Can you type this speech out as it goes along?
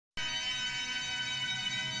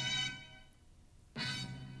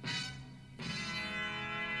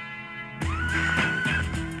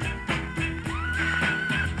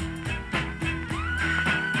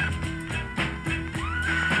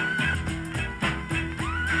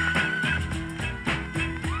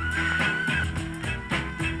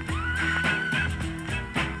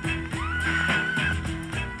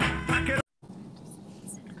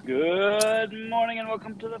Good morning and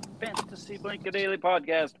welcome to the Fantasy Blanket Daily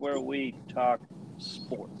Podcast where we talk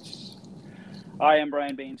sports. I am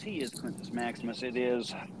Brian Baines. He is Quintus Maximus. It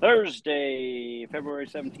is Thursday, February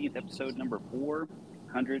 17th, episode number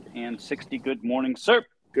 460. Good morning, sir.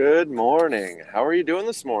 Good morning. How are you doing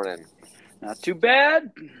this morning? Not too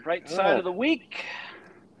bad. Right Good. side of the week.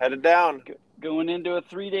 Headed down. Going into a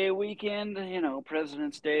 3-day weekend,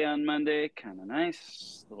 President's Day on Monday. Kind of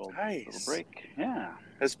nice. Little break. Yeah.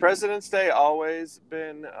 Has President's Day always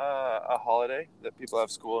been a holiday that people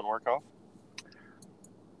have school and work off?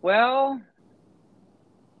 Well,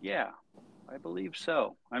 yeah, I believe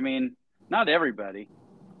so. I mean, not everybody.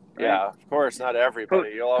 Right? Yeah, of course, not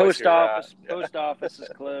everybody. You'll always Post office is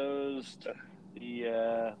closed.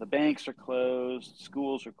 The banks are closed.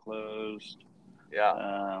 Schools are closed.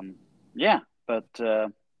 Yeah. But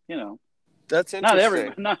that's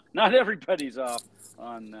interesting. Not everybody's off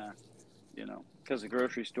on because the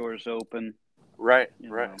grocery store is open. Right.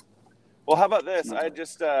 Well, how about this? I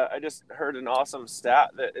just heard an awesome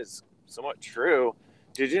stat that is somewhat true.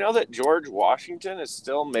 Did you know that George Washington is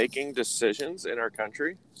still making decisions in our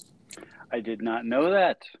country? I did not know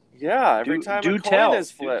that. Yeah, every time a coin is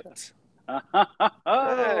flipped.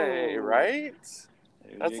 Hey, right?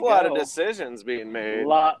 That's a lot of decisions being made.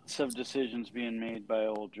 Lots of decisions being made by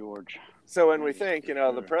old George. So when we think,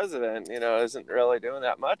 the president, isn't really doing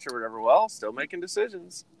that much or whatever, well, still making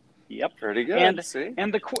decisions. Yep, pretty good. And see,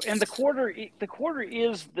 and the quarter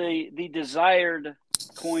is the desired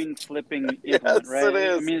coin flipping implement, right? It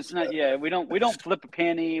is. I mean, it's not. Yeah, we don't flip a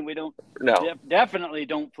penny. We don't. No, definitely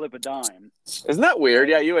don't flip a dime. Isn't that weird?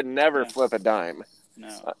 Yeah, you would never flip a dime.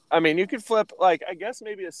 No. I mean, you could flip, I guess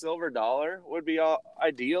maybe a silver dollar would be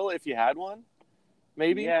ideal if you had one.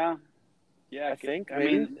 Maybe. Yeah, I think. I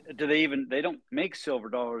mean, they don't make silver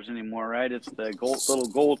dollars anymore, right? It's the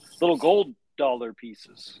little gold dollar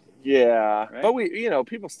pieces. Yeah, right? But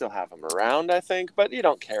people still have them around, I think, but you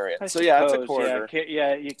don't carry it. So yeah, it's a quarter.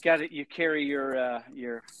 Yeah, you got it. You carry your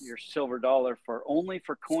silver dollar only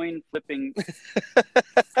for coin flipping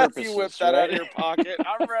purposes. You whip that out of your pocket.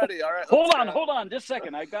 I'm ready. All right. Hold on, just a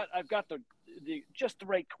second. I've got the just the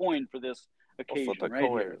right coin for this occasion right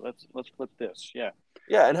here. Let's flip this. Yeah.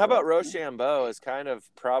 Yeah, and how about Rochambeau is kind of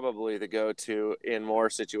probably the go-to in more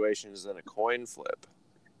situations than a coin flip.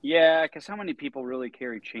 Yeah, because how many people really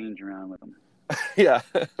carry change around with them? Yeah,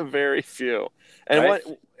 very few. And right?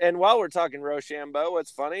 and while we're talking Rochambeau, what's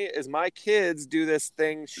funny is my kids do this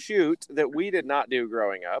thing, shoot, that we did not do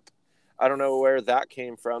growing up. I don't know where that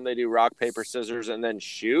came from. They do rock, paper, scissors, and then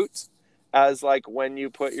shoot as when you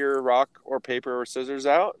put your rock or paper or scissors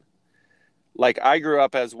out. I grew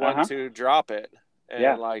up as 1, 2, drop it.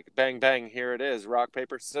 And bang, bang, here it is. Rock,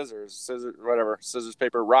 paper, scissors, whatever, scissors,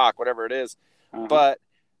 paper, rock, whatever it is. But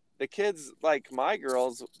the kids, my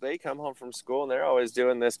girls, they come home from school and they're always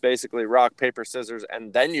doing this basically rock, paper, scissors,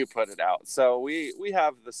 and then you put it out. So we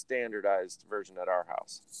have the standardized version at our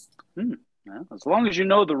house. Well, as long as you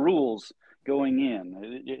know the rules going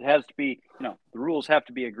in, it has to be, the rules have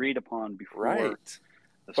to be agreed upon before. Right.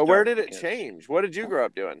 But where did it change? What did you grow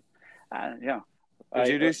up doing? Did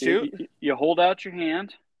you do shoot? You hold out your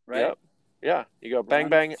hand, right? Yep. Yeah. You go bang,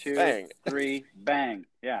 bang, 2, bang. 3, bang.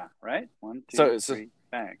 Yeah, right? 1, 2, 3,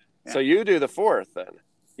 bang. Yeah. So you do the fourth then?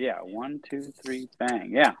 Yeah, 1, 2, 3,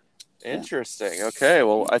 bang. Yeah. Interesting. Okay.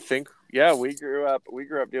 Well, I think we grew up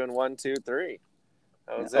doing 1, 2, 3.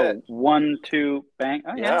 That was it. 1, 2, bang.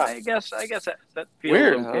 Oh, yeah. I guess that feels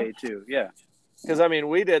weird, okay too. Yeah. Because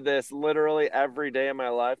we did this literally every day of my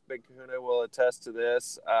life. Big Kahuna will attest to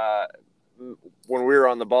this. When we were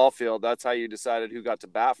on the ball field, that's how you decided who got to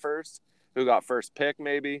bat first, who got first pick,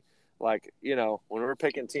 maybe. When we were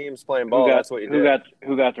picking teams playing ball, that's what you did.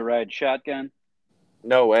 Who got to ride shotgun?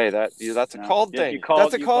 No way. That's a called thing.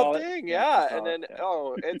 That's a called thing. Yeah. And then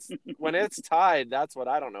it's when it's tied. That's what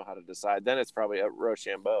I don't know how to decide. Then it's probably a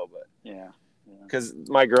Rochambeau. But yeah. Because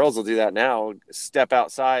my girls will do that now. Step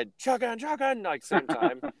outside, shotgun, same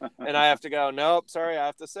time, and I have to go. Nope. Sorry, I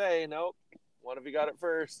have to say nope. One of you got it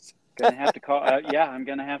first. Gonna have to call. I'm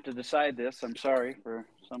gonna have to decide this. I'm sorry for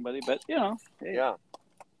somebody, but hey, yeah.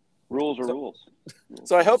 Rules are rules.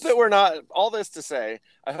 So I hope that we're not, all this to say,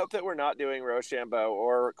 I hope that we're not doing Rochambeau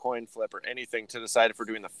or coin flip or anything to decide if we're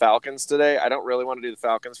doing the Falcons today. I don't really want to do the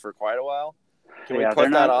Falcons for quite a while. Can we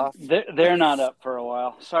put that off? They're not up for a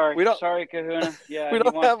while. Sorry, Kahuna. Yeah, we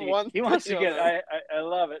don't have one. He wants to get. I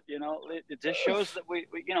love it. It just shows that we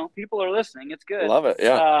people are listening. It's good. Love it.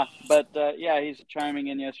 Yeah. But he's chiming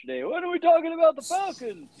in yesterday. When are we talking about the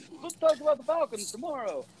Falcons? Let's talk about the Falcons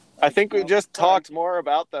tomorrow. I think we just talked more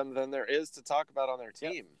about them than there is to talk about on their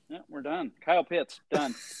team. Yep, we're done. Kyle Pitts,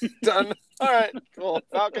 done. Done. All right, cool.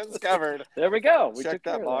 Falcons covered. There we go. We checked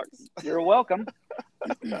that box. You're welcome.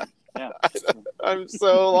 Yeah. I'm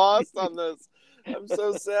so lost on this. I'm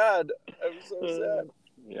so sad.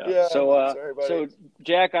 Yeah. So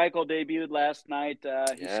Jack Eichel debuted last night.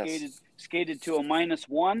 He skated to a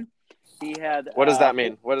 -1. He had. What does that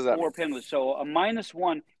mean? What does that 4 mean? penalties. So a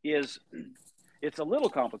 -1 is. It's a little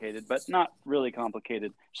complicated, but not really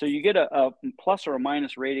complicated. So you get a plus or a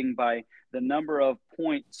minus rating by the number of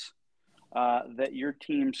points that your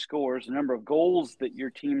team scores, the number of goals that your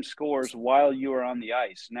team scores while you are on the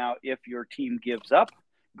ice. Now, if your team gives up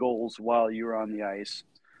goals while you're on the ice,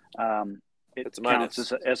 it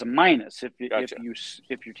counts as a minus. If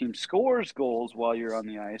your team scores goals while you're on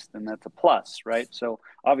the ice, then that's a plus, right? So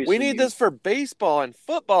obviously, we need this for baseball and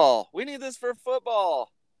football. We need this for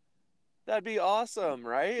football. That'd be awesome,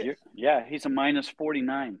 right? He's a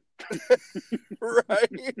 -49.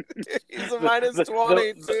 Right. He's a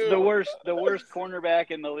 -22. The worst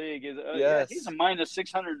cornerback in the league is he's a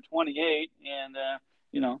 -628, and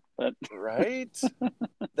but right.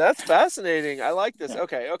 That's fascinating. I like this.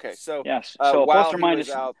 Okay. So yes. So while plus or minus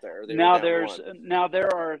he was out there,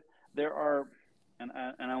 there are, and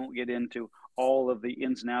I won't get into all of the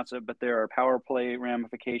ins and outs of it, but there are power play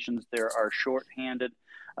ramifications. There are shorthanded.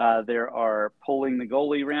 There are pulling the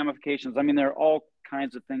goalie ramifications. I mean, there are all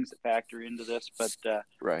kinds of things that factor into this. But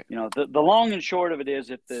right, the long and short of it is,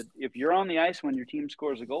 if you're on the ice when your team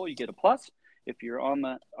scores a goal, you get a plus. If you're on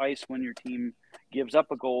the ice when your team gives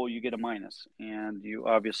up a goal, you get a minus. And you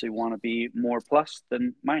obviously want to be more plus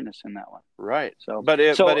than minus in that one. Right. So, but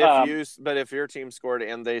if your team scored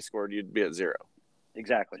and they scored, you'd be at 0.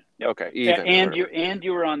 Exactly. Yep. Okay. Even.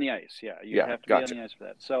 You were on the ice. Yeah. You have to be on the ice for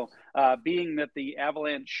that. So, being that the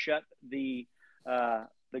Avalanche shut the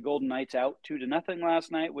Golden Knights out 2-0 last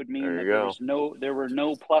night would mean that there were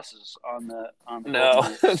no pluses on the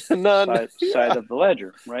none side of the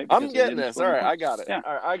ledger, right? I'm getting this. All right, I got it. Yeah.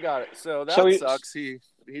 All right, I got it. So that sucks. He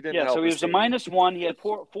didn't help. So he was a -1. He had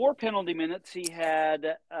four penalty minutes. He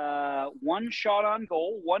had 1 shot on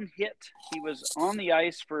goal, 1 hit. He was on the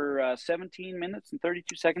ice for 17 minutes and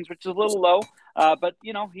 32 seconds, which is a little low. But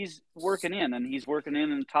he's working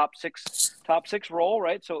in top six role,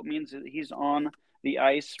 right? So it means that he's on the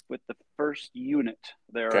ice with the first unit.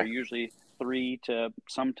 There are usually 3 to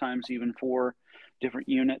sometimes even 4 different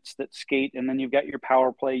units that skate, and then you've got your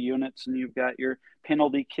power play units and you've got your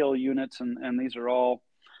penalty kill units, and these are all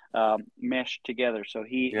meshed together. So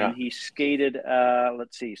he skated,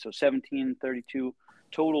 let's see, so 17:32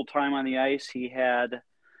 total time on the ice. He had,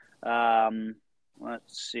 a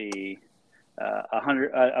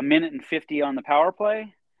minute and 50 on the power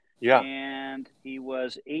play. Yeah. And he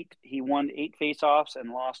won 8 face-offs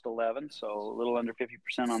and lost 11, so a little under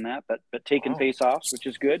 50% on that, but taking face-offs, which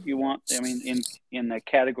is good. You want, in the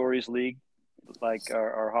categories league, like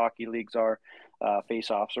our hockey leagues are,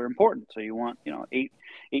 face-offs are important. So you want, 8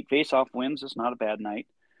 face-off wins is not a bad night.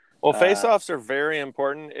 Well, face-offs are very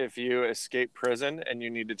important if you escape prison and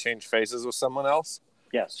you need to change faces with someone else.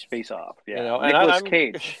 Yes, face-off. Yeah, Nicolas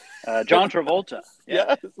Cage, John Travolta.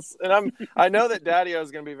 Yeah. Yes, and I know that Daddy-O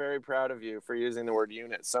is going to be very proud of you for using the word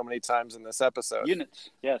unit so many times in this episode. Units,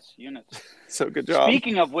 yes, units. So good job.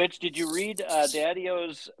 Speaking of which, did you read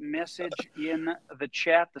Daddy-O's message in the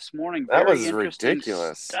chat this morning? That was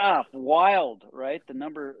ridiculous stuff. Wild, right? The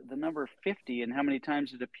number 50 and how many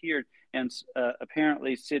times it appeared, and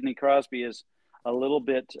apparently Sidney Crosby is a little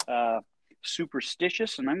bit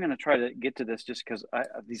superstitious, and I'm going to try to get to this just because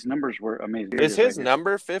these numbers were amazing. Is his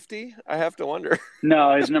number 50? I have to wonder.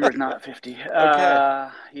 No, his number's not 50. Okay.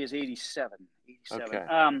 He is 87.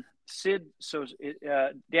 Okay. Sid,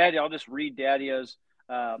 Daddy, I'll just read Daddy-O's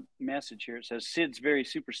message here. It says, Sid's very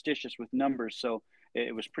superstitious with numbers, so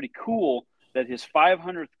it was pretty cool that his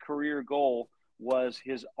 500th career goal was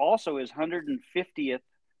his 150th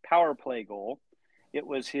power play goal. It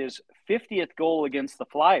was his 50th goal against the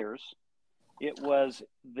Flyers. It was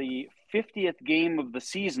the 50th game of the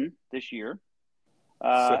season this year.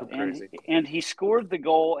 So crazy. And he scored the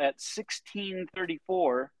goal at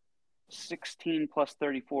 16:34. 16 plus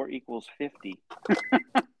 34 equals 50.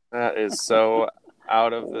 That is so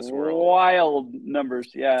out of this world. Wild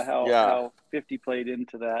numbers. Yeah, how 50 played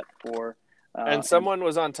into that for. And someone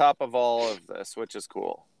was on top of all of this, which is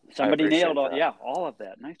cool. Somebody nailed all. that. Yeah, all of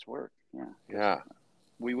that. Nice work. Yeah. Yeah.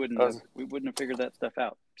 We wouldn't have figured that stuff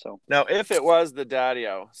out. So now, if it was the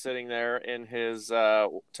daddy-o sitting there in his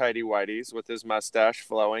tidy whities with his mustache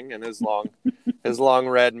flowing and his long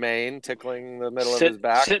red mane tickling the middle of his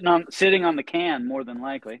back, sitting on the can, more than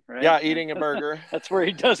likely, right? Yeah, eating a burger. That's where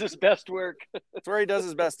he does his best work. That's where he does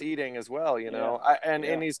his best eating as well, you know. Yeah.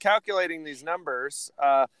 And he's calculating these numbers.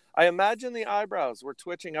 I imagine the eyebrows were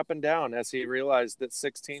twitching up and down as he realized that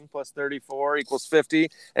 16 plus 34 equals 50,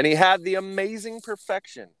 and he had the amazing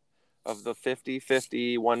perfection of the 50,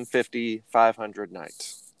 50, 150, 500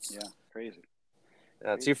 night. Yeah, crazy.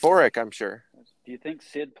 That's euphoric, I'm sure. Do you think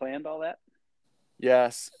Sid planned all that?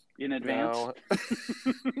 Yes. In advance? No,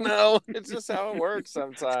 no, it's just how it works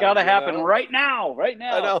sometimes. It's got to happen right now. I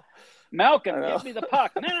know. Malcolm, give me the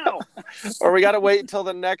puck now. Or we got to wait until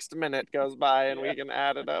the next minute goes by and we can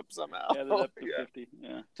add it up somehow. Add it up to 50,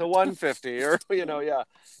 to 150, or yeah.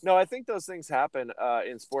 No, I think those things happen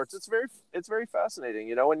in sports. It's very fascinating.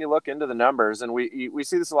 You know, when you look into the numbers, and we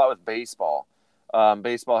see this a lot with baseball.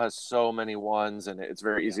 Baseball has so many ones, and it's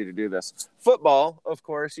very easy to do this. Football, of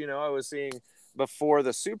course, you know, I was seeing before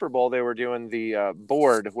the Super Bowl, they were doing the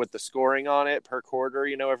board with the scoring on it per quarter.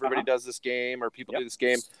 You know, everybody does this game, or people do this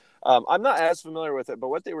game. I'm not as familiar with it, but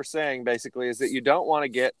what they were saying basically is that you don't want to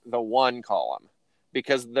get the one column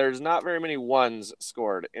because there's not very many ones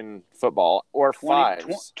scored in football, or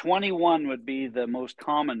 5s. 21 would be the most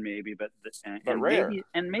common, maybe, but rare.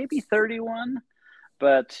 Maybe 31.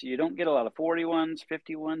 But you don't get a lot of 41s,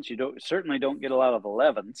 51s. You certainly don't get a lot of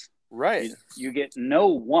 11s. Right. You get no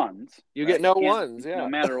ones. You get no ones, yeah. No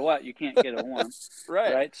matter what, you can't get a 1.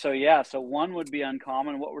 Right. So 1 would be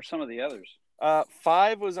uncommon. What were some of the others?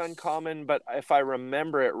 5 was uncommon, but if I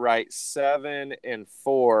remember it right, 7 and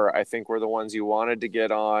 4, I think, were the ones you wanted to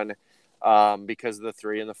get on, because the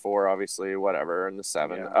 3 and the 4, obviously, whatever, and the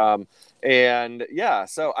 7.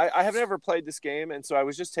 So I have never played this game, and so I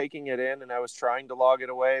was just taking it in, and I was trying to log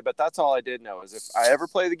it away, but that's all I did know is if I ever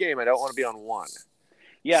play the game, I don't want to be on 1.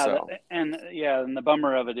 Yeah, so. And the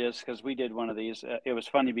bummer of it is, because we did one of these, it was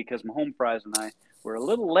funny because Home Fries and I were a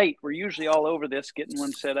little late. We're usually all over this, getting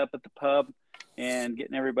one set up at the pub and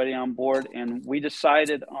getting everybody on board. And we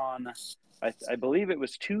decided on, I believe it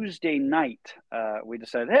was Tuesday night, we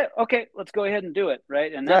decided, hey, okay, let's go ahead and do it,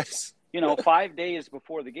 right? And that's, 5 days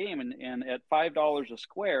before the game. And at $5 a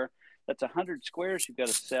square, that's 100 squares you've got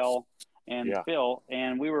to sell and fill,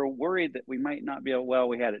 and we were worried that we might not be able. Well,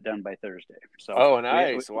 we had it done by Thursday. So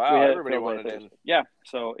nice! Wow, everybody wanted in. Yeah,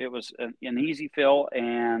 so it was an easy fill,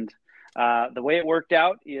 and the way it worked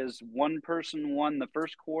out is one person won the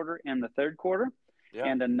first quarter and the third quarter,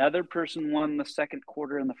 and another person won the second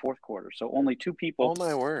quarter and the fourth quarter. So only 2 people. Oh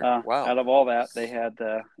my word! Wow! Out of all that, they had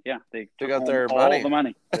they got their money. All the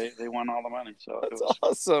money. They won all the money. So that's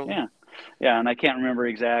awesome. Yeah, and I can't remember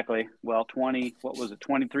exactly. Well, 20. What was it?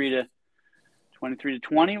 23 to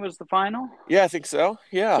 20 was the final. Yeah, I think so.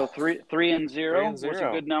 Yeah. So 3-0 was a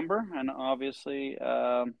good number, and obviously,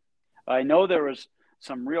 I know there was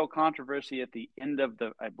some real controversy at the end of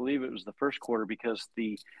I believe it was the first quarter, because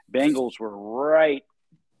the Bengals were right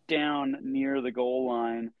down near the goal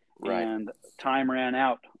line, and time ran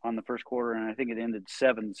out on the first quarter, and I think it ended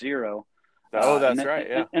 7-0. Oh, that's right.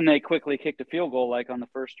 Yeah. And they quickly kicked a field goal, like on the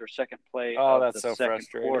first or second play. Oh, of that's the so second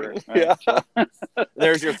frustrating. Quarter, right? Yeah. So,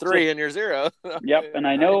 there's your 3 and your 0. Yep. And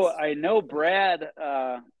I know Brad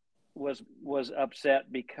was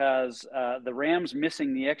upset because the Rams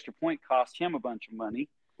missing the extra point cost him a bunch of money.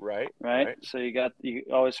 Right. So you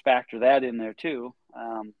always factor that in there too.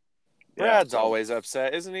 Brad's always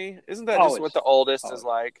upset, isn't he? Isn't that always. Just what the oldest is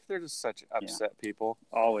like? They're just such upset people.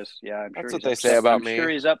 Always, yeah. I'm That's sure what they say about me. I'm sure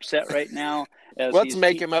he's upset right now. Let's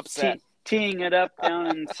make him upset. Teeing it up down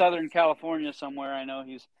in Southern California somewhere. I know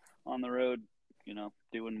he's on the road,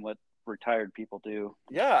 doing what retired people do.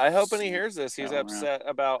 Yeah, I hope when he hears this, he's upset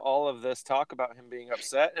about all of this talk about him being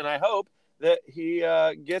upset, and I hope that he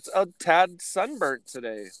gets a tad sunburnt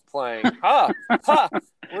today playing.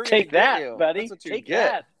 Take that, buddy. That's what you Take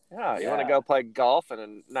get. that. Yeah, you want to go play golf in a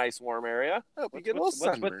nice warm area? Hope you get a little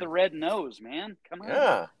sunburn. What's with the red nose, man? Come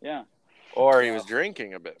on. Yeah. Or he was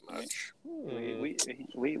drinking a bit much.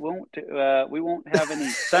 We won't have any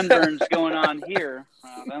sunburns going on here.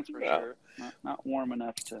 That's for sure. Not warm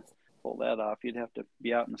enough to pull that off. You'd have to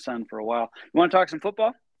be out in the sun for a while. You want to talk some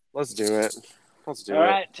football? Let's do it. All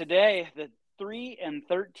right, today the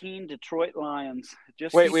 3-13 Detroit Lions.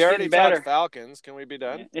 Wait, we already talked Falcons. Can we be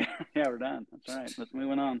done? Yeah, we're done. That's right. Let's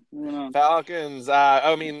move on. Falcons.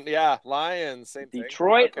 Lions. Same thing.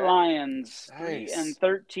 Detroit Lions.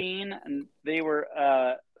 3-13, and they were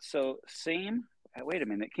same Wait a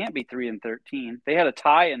minute. It can't be 3-13. They had a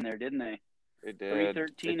tie in there, didn't they? It did.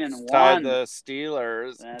 3-13-1. Tied the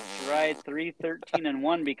Steelers. That's right.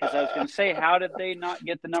 3-13-1. Because I was going to say, how did they not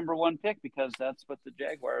get the number one pick? Because that's what the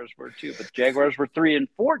Jaguars were too. But the Jaguars were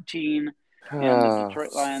 3-14, and the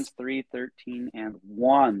Detroit Lions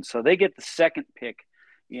 3-13-1. So they get the second pick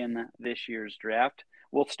in this year's draft.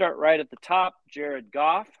 We'll start right at the top. Jared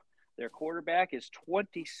Goff, their quarterback, is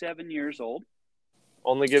 27 years old.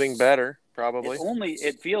 Only getting better, probably.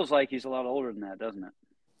 It feels like he's a lot older than that, doesn't it?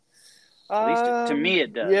 At least to me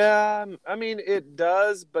it does. Yeah, I mean it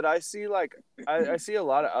does, but I see I see a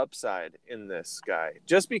lot of upside in this guy.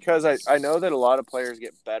 Just because I know that a lot of players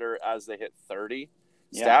get better as they hit 30.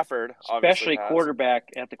 Yeah. Stafford, especially quarterback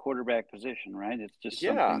at the quarterback position, right? It's just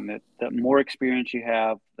something that the more experience you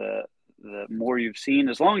have, the more you've seen.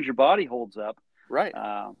 As long as your body holds up, right?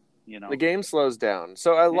 The game slows down.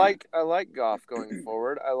 So I like Goff going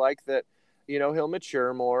forward. I like that. He'll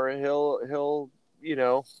mature more. He'll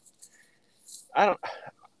I don't.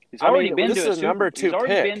 He's already been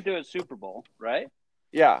to a Super Bowl, right?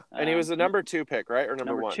 Yeah, and he was the number 2 pick, right, or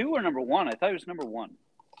number 1? Number 2 or number 1? I thought he was number 1.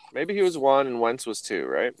 Maybe he was 1 and Wentz was 2,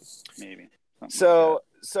 right? Maybe. So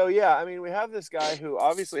yeah, I mean, we have this guy who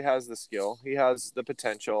obviously has the skill. He has the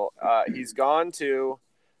potential. He's gone to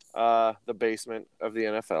the basement of the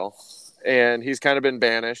NFL, and he's kind of been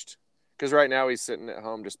banished because right now he's sitting at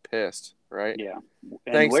home just pissed, right? Yeah.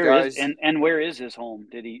 And Thanks, guys. Where is his home?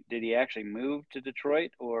 Did he actually move to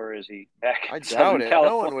Detroit, or is he back in Southern California?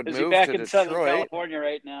 No one would move to Detroit. Is he back in Southern California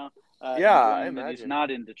right now? I imagine. He's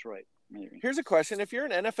not in Detroit. Maybe. Here's a question. If you're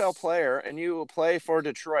an NFL player and you play for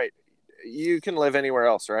Detroit, you can live anywhere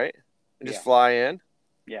else, right? And just fly in?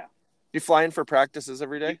 Yeah. You fly in for practices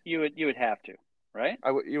every day? You would have to, right?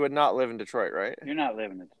 You would not live in Detroit, right? You're not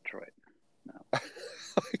living in Detroit. No.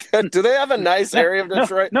 Do they have a nice area of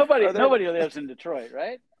Detroit? Nobody lives in Detroit,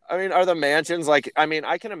 right? I mean, are the mansions I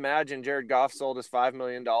can imagine Jared Goff sold his $5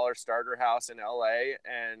 million starter house in LA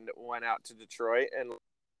and went out to Detroit, and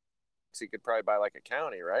he could probably buy like a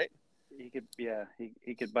county, right? He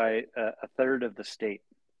could buy a third of the state.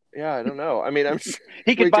 Yeah, I don't know. I mean, I'm sure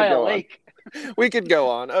he could buy a lake. We could go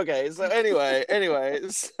on. Okay, so anyway,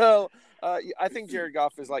 so I think Jared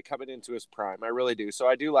Goff is coming into his prime. I really do. So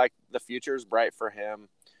I do like the future is bright for him.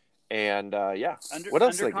 And what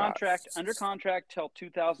else under contract till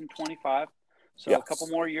 2025. So a couple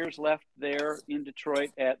more years left there in Detroit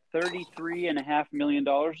at $33.5 million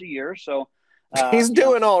a year. So he's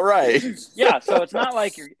doing all right. Yeah, so it's not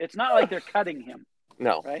like they're cutting him.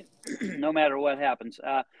 No. Right? No matter what happens.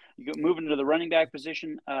 Moving to the running back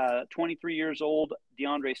position, 23 years old,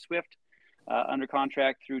 DeAndre Swift, under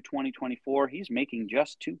contract through 2024. He's making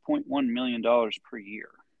just $2.1 million per year.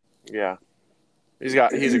 Yeah. He's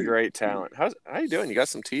a great talent. How you doing? You got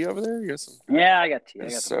some tea over there? Yeah, I got tea. I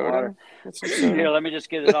got some water. Here, let me just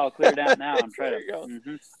get it all cleared out now. I'm trying to.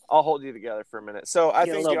 Mm-hmm. I'll hold you together for a minute. So I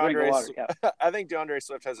think DeAndre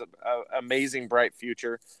Swift has an amazing, bright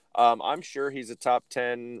future. I'm sure he's a top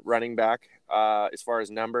 10 running back as far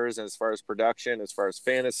as numbers and as far as production, as far as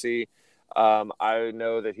fantasy. I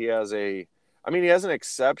know that he has an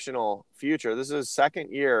exceptional future. This is his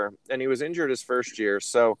second year, and he was injured his first year.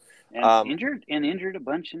 So. Injured a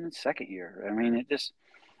bunch in his second year. I mean,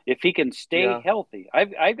 if he can stay healthy,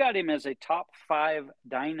 I've got him as a top 5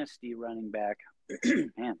 dynasty running back.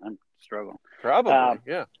 Man, I'm struggling. Probably,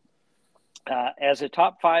 as a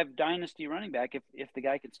top 5 dynasty running back, if the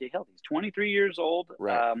guy can stay healthy. He's 23 years old.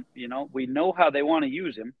 Right. We know how they want to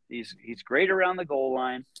use him. He's great around the goal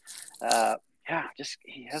line.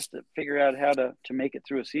 He has to figure out how to make it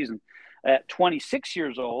through a season. At 26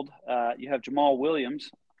 years old, you have Jamal Williams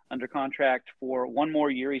under contract for 1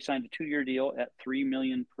 more year. He signed a 2-year deal at $3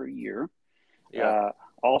 million per year. Yeah.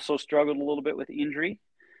 Also struggled a little bit with injury.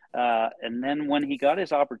 And then when he got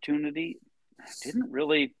his opportunity, didn't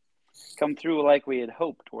really come through like we had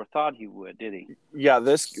hoped or thought he would, did he? Yeah,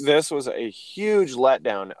 this was a huge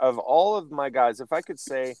letdown. Of all of my guys, if I could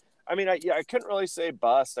say, I couldn't really say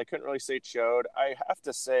bust. I couldn't really say chode. I have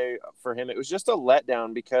to say for him, it was just a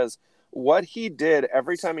letdown because what he did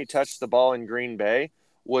every time he touched the ball in Green Bay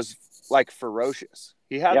was ferocious.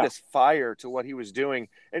 He had this fire to what he was doing,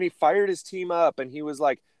 and he fired his team up, and he was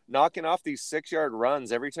knocking off these 6-yard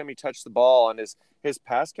runs every time he touched the ball. And his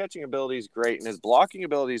pass catching ability is great, and his blocking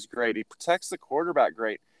ability is great. He protects the quarterback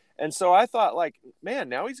great. And so I thought, man,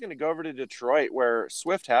 now he's going to go over to Detroit where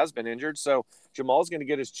Swift has been injured. So Jamal's going to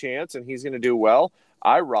get his chance, and he's going to do well.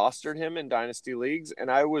 I rostered him in dynasty leagues,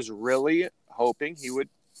 and I was really hoping he would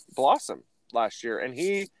blossom last year, and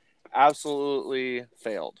he absolutely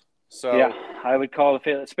failed. So I would call it a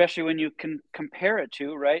failure, especially when you can compare it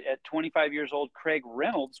to, right, at 25 years old, Craig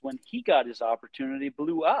Reynolds, when he got his opportunity,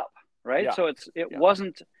 blew up, right? Yeah. So it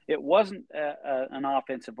wasn't an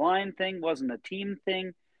offensive line thing, wasn't a team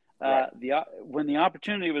thing. Right. When the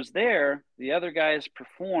opportunity was there, the other guys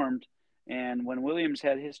performed, and when Williams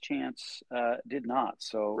had his chance, did not.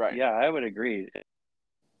 So Right. yeah, I would agree.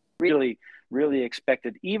 Really, really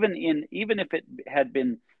expected, even if it had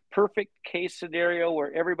been perfect case scenario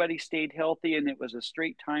where everybody stayed healthy and it was a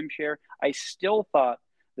straight timeshare, I still thought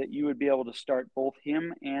that you would be able to start both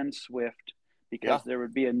him and Swift because there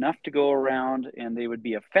would be enough to go around and they would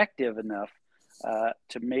be effective enough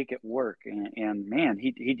to make it work. And man,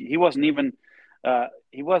 he wasn't even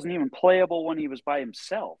playable when he was by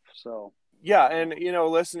himself. So yeah, and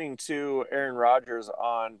listening to Aaron Rodgers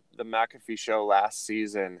on the McAfee show last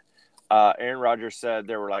season, Aaron Rodgers said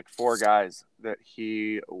there were like 4 guys that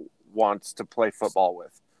he wants to play football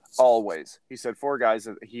with. Always. He said 4 guys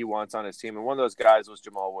that he wants on his team, and one of those guys was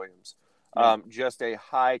Jamal Williams. Just a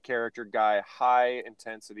high character guy, high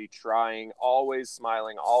intensity, trying, always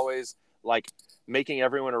smiling, always like making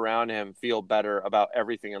everyone around him feel better about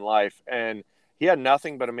everything in life. And he had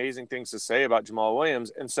nothing but amazing things to say about Jamal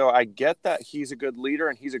Williams. And so I get that he's a good leader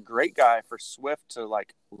and he's a great guy for Swift to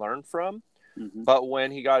like learn from. mm-hmm. But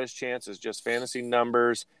when he got his chances, just fantasy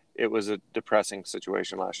numbers, it was a depressing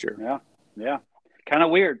situation last year. Yeah. Kind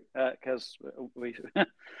of weird because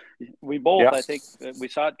we both, I think, we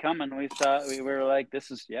saw it coming. We were like,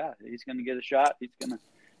 he's going to get a shot. He's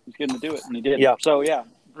going to do it, and he did. Yeah. So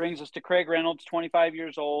brings us to Craig Reynolds, 25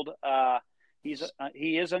 years old.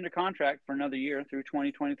 He is under contract for another year through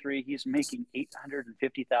 2023. He's making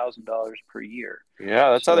 $850,000 per year.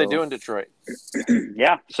 Yeah, that's how they do in Detroit.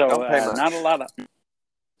 Yeah, so not a lot of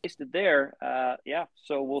wasted there.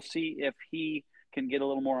 So we'll see if he can get a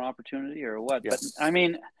little more opportunity or what. Yes. But I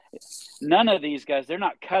mean, none of these guys, they're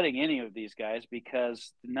not cutting any of these guys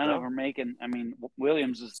because none of them are making. I mean,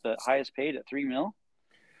 Williams is the highest paid at $3 million.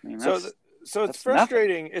 I mean, so it's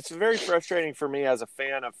frustrating. Nothing. It's very frustrating for me as a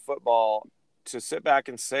fan of football to sit back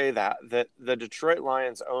and say that the Detroit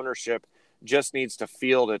Lions ownership just needs to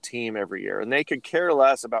field a team every year, and they could care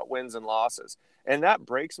less about wins and losses. And that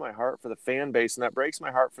breaks my heart for the fan base, and that breaks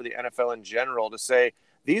my heart for the NFL in general to say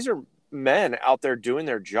these are men out there doing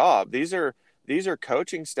their job. These are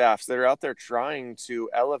coaching staffs that are out there trying to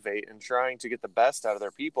elevate and trying to get the best out of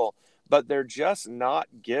their people, but they're just not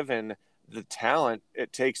given the talent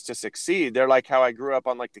it takes to succeed. They're like how I grew up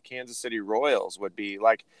on like the Kansas City Royals would be.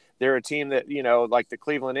 Like they're a team that, like the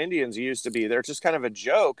Cleveland Indians used to be. They're just kind of a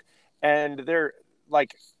joke. And they're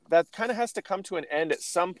like, that kind of has to come to an end at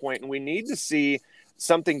some point, and we need to see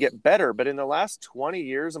something get better. But in the last 20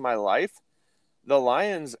 years of my life, the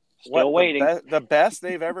Lions still waiting. The best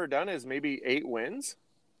they've ever done is maybe 8 wins.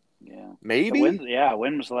 Yeah. Maybe.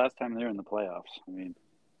 When was the last time they were in the playoffs?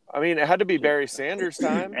 I mean, it had to be Barry Sanders'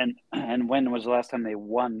 time. and when was the last time they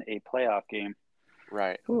won a playoff game?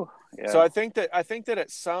 Right. Whew, yeah. So I think that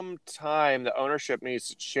at some time the ownership needs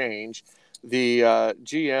to change. The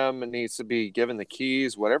GM needs to be given the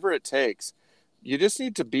keys, whatever it takes. You just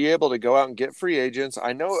need to be able to go out and get free agents.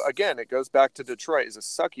 I know, again, it goes back to Detroit. It's a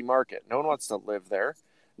sucky market. No one wants to live there.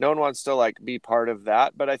 No one wants to be part of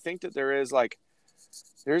that. But I think that there's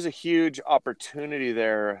a huge opportunity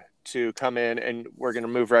there to come in, and we're going to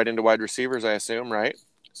move right into wide receivers, I assume, right?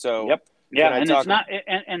 So yep. Yeah, and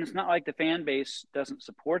it's not like the fan base doesn't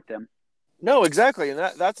support them. No, exactly. And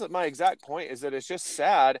that's my exact point, is that it's just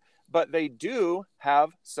sad, but they do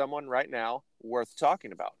have someone right now worth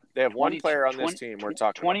talking about. They have one player on this team we're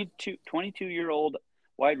talking about. 22-year-old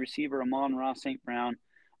wide receiver Amon-Ra St. Brown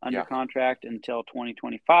under contract until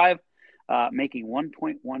 2025, making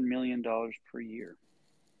 $1.1 million per year.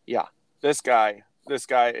 Yeah, this guy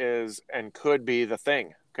is and could be the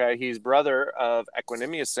thing. Okay, he's brother of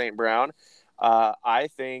Equanimeous St. Brown. I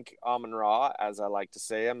think Amon-Ra, as I like to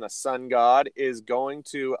say him, the sun god, is going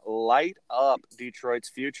to light up Detroit's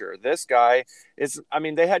future. This guy is,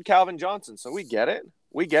 they had Calvin Johnson, so we get it.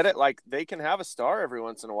 Like, they can have a star every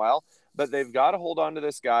once in a while, but they've got to hold on to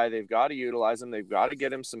this guy. They've got to utilize him. They've got to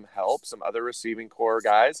get him some help, some other receiving core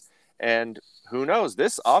guys. And who knows,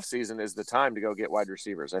 this offseason is the time to go get wide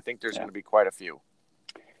receivers. I think there's going to be quite a few.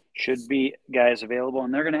 Should be guys available,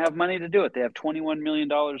 and they're going to have money to do it. They have $21 million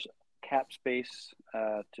cap space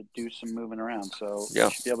to do some moving around, so they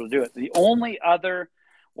should be able to do it. The only other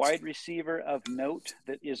wide receiver of note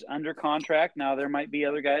that is under contract, now there might be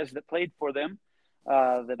other guys that played for them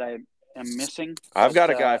that I am missing. I've got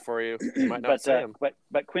a guy for you. You might not see him. But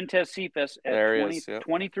Quintez Cephas at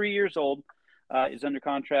 23 years old is under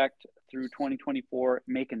contract through 2024,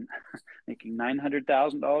 making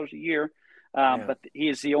 $900,000 a year. But he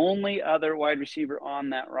is the only other wide receiver on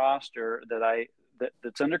that roster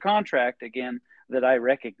that's under contract again that I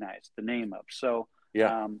recognize the name of. So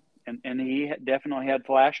and he definitely had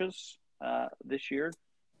flashes this year.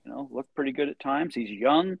 Looked pretty good at times. He's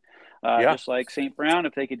young, just like St. Brown.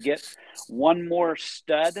 If they could get one more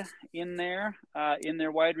stud in their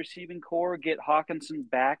wide receiving core, get Hawkinson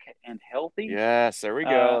back and healthy. Yes, there we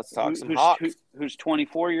go. Let's talk some Hawk. Who's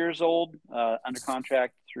 24 years old, under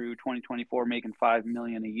contract through 2024, making $5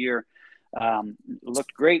 million a year.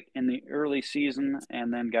 Looked great in the early season,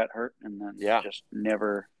 and then got hurt, and then just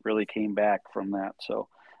never really came back from that. So.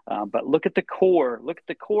 But look at the core. Look at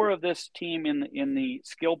the core of this team in the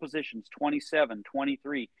skill positions: 27,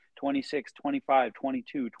 23, 26, 25,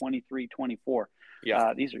 22, 23, 24.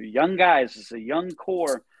 These are young guys. It's a young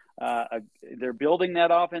core. They're building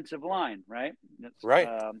that offensive line, right?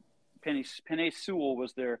 Penei Sewell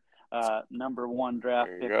was their number 1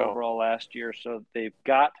 draft pick overall last year. So they've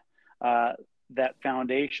got that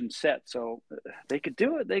foundation set. So they could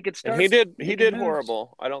do it. They could start. And he did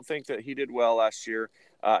horrible. I don't think that he did well last year.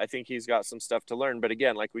 I think he's got some stuff to learn. But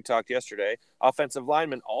again, like we talked yesterday, offensive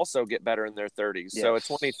linemen also get better in their 30s. Yes. So a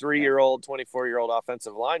 23-year-old, 24-year-old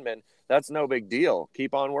offensive lineman, that's no big deal.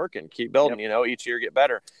 Keep on working. Keep building. Each year get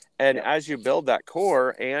better. And as you build that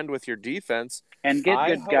core and with your defense. And get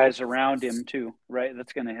good guys around him too, right?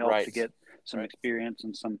 That's going to help to get some experience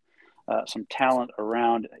and some talent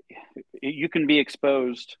around. You can be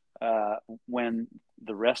exposed when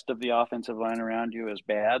the rest of the offensive line around you is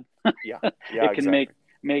bad. It can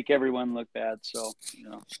make everyone look bad. So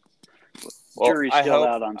jury's still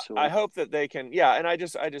out on Sewell. I hope that they can. And I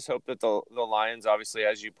just hope that the Lions, obviously,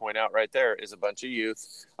 as you point out right there, is a bunch of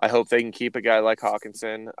youth. I hope they can keep a guy like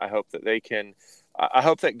Hawkinson. I hope that they can. I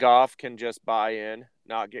hope that Goff can just buy in,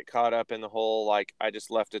 not get caught up in the whole like I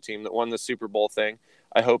just left a team that won the Super Bowl thing.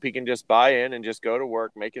 I hope he can just buy in and just go to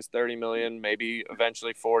work, make his $30 million, maybe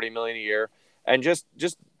eventually $40 million a year, and just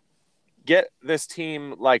get this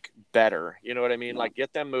team like better. You know what I mean? Like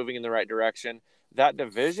get them moving in the right direction. That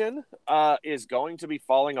division is going to be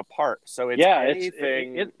falling apart. So it's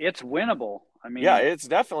it's winnable. I mean, it's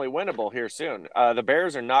definitely winnable here soon. The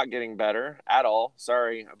Bears are not getting better at all.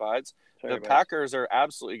 Sorry, Abides. The Packers are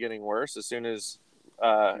absolutely getting worse as soon as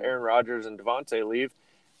Aaron Rodgers and Devontae leave.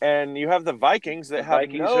 And you have the Vikings that have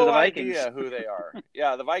no idea who they are.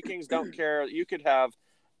 The Vikings don't care. You could have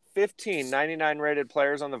 15 99 rated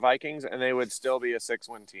players on the Vikings, and they would still be a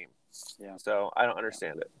 6-win team. So I don't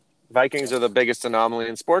understand it. Vikings are the biggest anomaly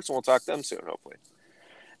in sports, and we'll talk to them soon, hopefully.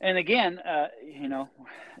 And again,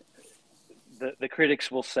 the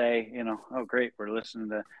critics will say, oh, great, we're listening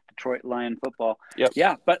to Detroit Lion football.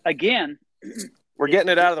 Yeah, but again, we're getting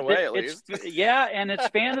it out of the way at least. And it's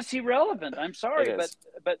fantasy relevant. I'm sorry,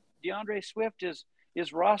 but DeAndre Swift is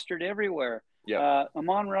rostered everywhere.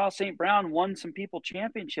 Amon-Ra St. Brown won some people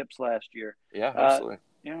championships last year. Absolutely.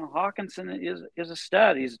 Hawkinson is a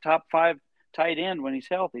stud. He's a top 5 tight end when he's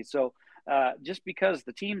healthy. So just because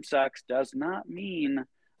the team sucks does not mean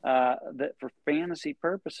that for fantasy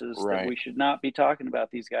purposes that we should not be talking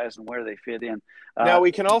about these guys and where they fit in. Now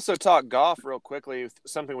we can also talk Goff real quickly.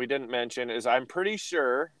 Something we didn't mention is I'm pretty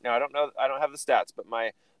sure, now I don't know, I don't have the stats, but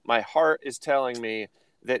my heart is telling me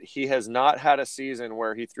that he has not had a season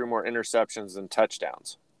where he threw more interceptions than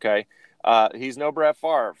touchdowns. Okay. He's no Brett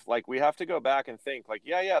Favre. Like we have to go back and think like,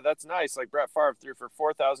 that's nice. Like Brett Favre threw for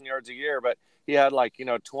 4,000 yards a year, but he had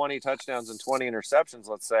 20 touchdowns and 20 interceptions,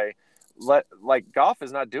 let's say. Goff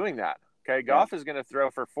is not doing that. Okay. Goff is going to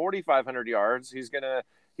throw for 4,500 yards. He's going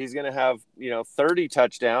to have, 30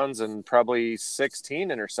 touchdowns and probably 16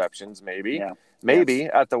 interceptions, maybe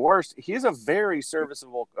at the worst. He's a very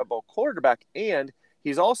serviceable quarterback, and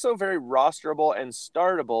he's also very rosterable and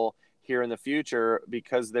startable here in the future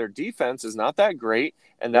because their defense is not that great,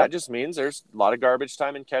 and that just means there's a lot of garbage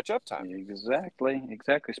time and catch-up time. Exactly.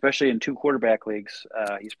 Especially in 2 quarterback leagues.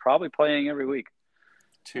 He's probably playing every week.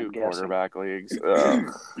 2 quarterback leagues.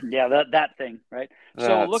 That thing, right?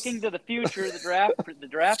 So looking to the future, the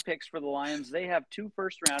draft picks for the Lions, they have 2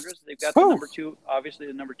 first-rounders. They've got the number 2, obviously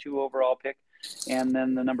the number 2 overall pick, and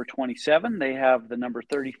then the number 27. They have the number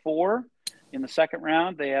 34 in the second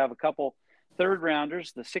round. They have a couple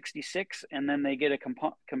third-rounders, the 66, and then they get a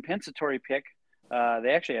compensatory pick.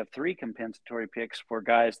 They actually have 3 compensatory picks for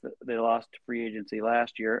guys that they lost to free agency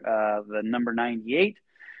last year. The number 98,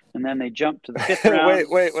 and then they jump to the 5th round.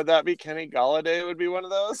 Wait, would that be Kenny Golladay would be one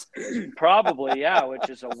of those? Probably, which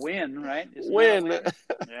is a win, right? Win.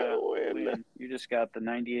 Win. You just got the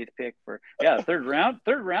 98th pick for third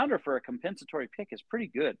rounder for a compensatory pick is pretty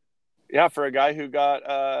good. Yeah, for a guy who got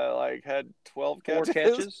had 12 4 catches.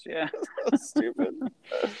 catches. Yeah. So stupid.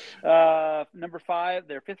 Number 5,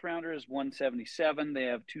 their 5th rounder is 177. They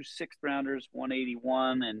have 2 6th rounders,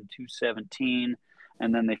 181 and 217.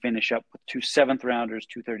 And then they finish up with 2 7th rounders,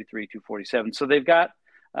 233, 247. So they've got,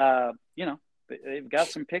 they've got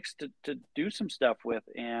some picks to do some stuff with.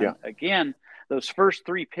 And again, those first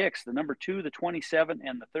 3 picks, the number 2, the 27,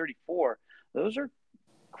 and the 34, those are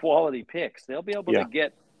quality picks. They'll be able to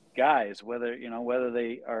get guys, whether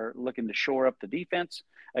they are looking to shore up the defense.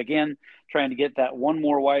 Again, trying to get that one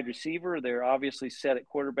more wide receiver. They're obviously set at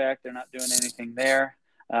quarterback. They're not doing anything there.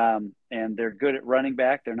 And they're good at running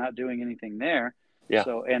back. They're not doing anything there. Yeah.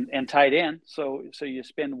 So and tight end. So you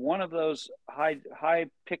spend one of those high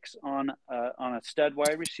picks on a stud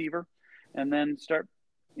wide receiver, and then start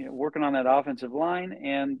working on that offensive line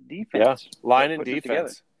and defense. Yeah, line and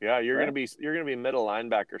defense. Yeah, you're gonna be middle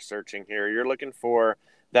linebacker searching here. You're looking for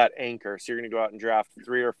that anchor. So you're gonna go out and draft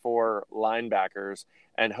 3 or 4 linebackers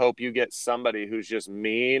and hope you get somebody who's just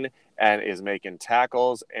mean and is making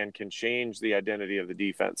tackles and can change the identity of the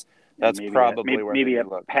defense. That's probably where maybe a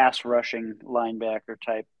look. pass rushing linebacker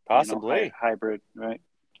type, possibly hybrid, right?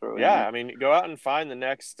 Yeah, I mean, go out and find the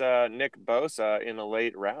next Nick Bosa in a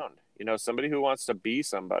late round. Somebody who wants to be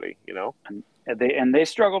somebody. And they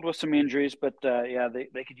struggled with some injuries, but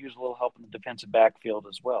they could use a little help in the defensive backfield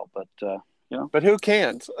as well. But but who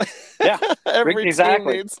can't? Yeah,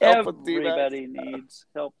 exactly. Team needs help. Everybody needs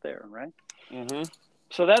help there, right? Mm-hmm.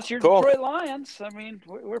 So that's your Detroit Lions. I mean,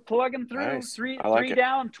 we're plugging through. Nice. Three it.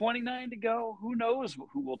 down, 29 to go. Who knows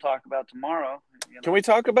who we'll talk about tomorrow? Can we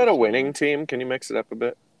talk about a winning team? Can you mix it up a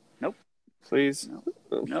bit? Nope. Please. Nope.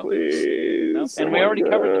 Please. Nope. And we already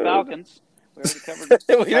covered the Falcons. We already covered.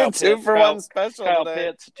 We did 2-for-1 special Kyle today.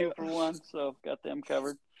 Pitts, 2-for-1, so got them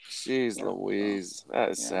covered. Jeez Louise, that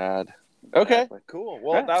is sad. Okay, cool.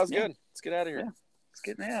 Well, that was good. Let's get out of here.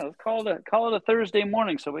 Let's call it a Thursday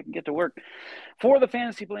morning so we can get to work. For the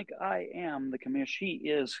Fantasy Blink, I am the commish. He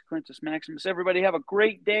is Quintus Maximus. Everybody have a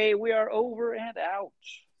great day. We are over and out.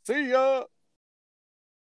 See ya.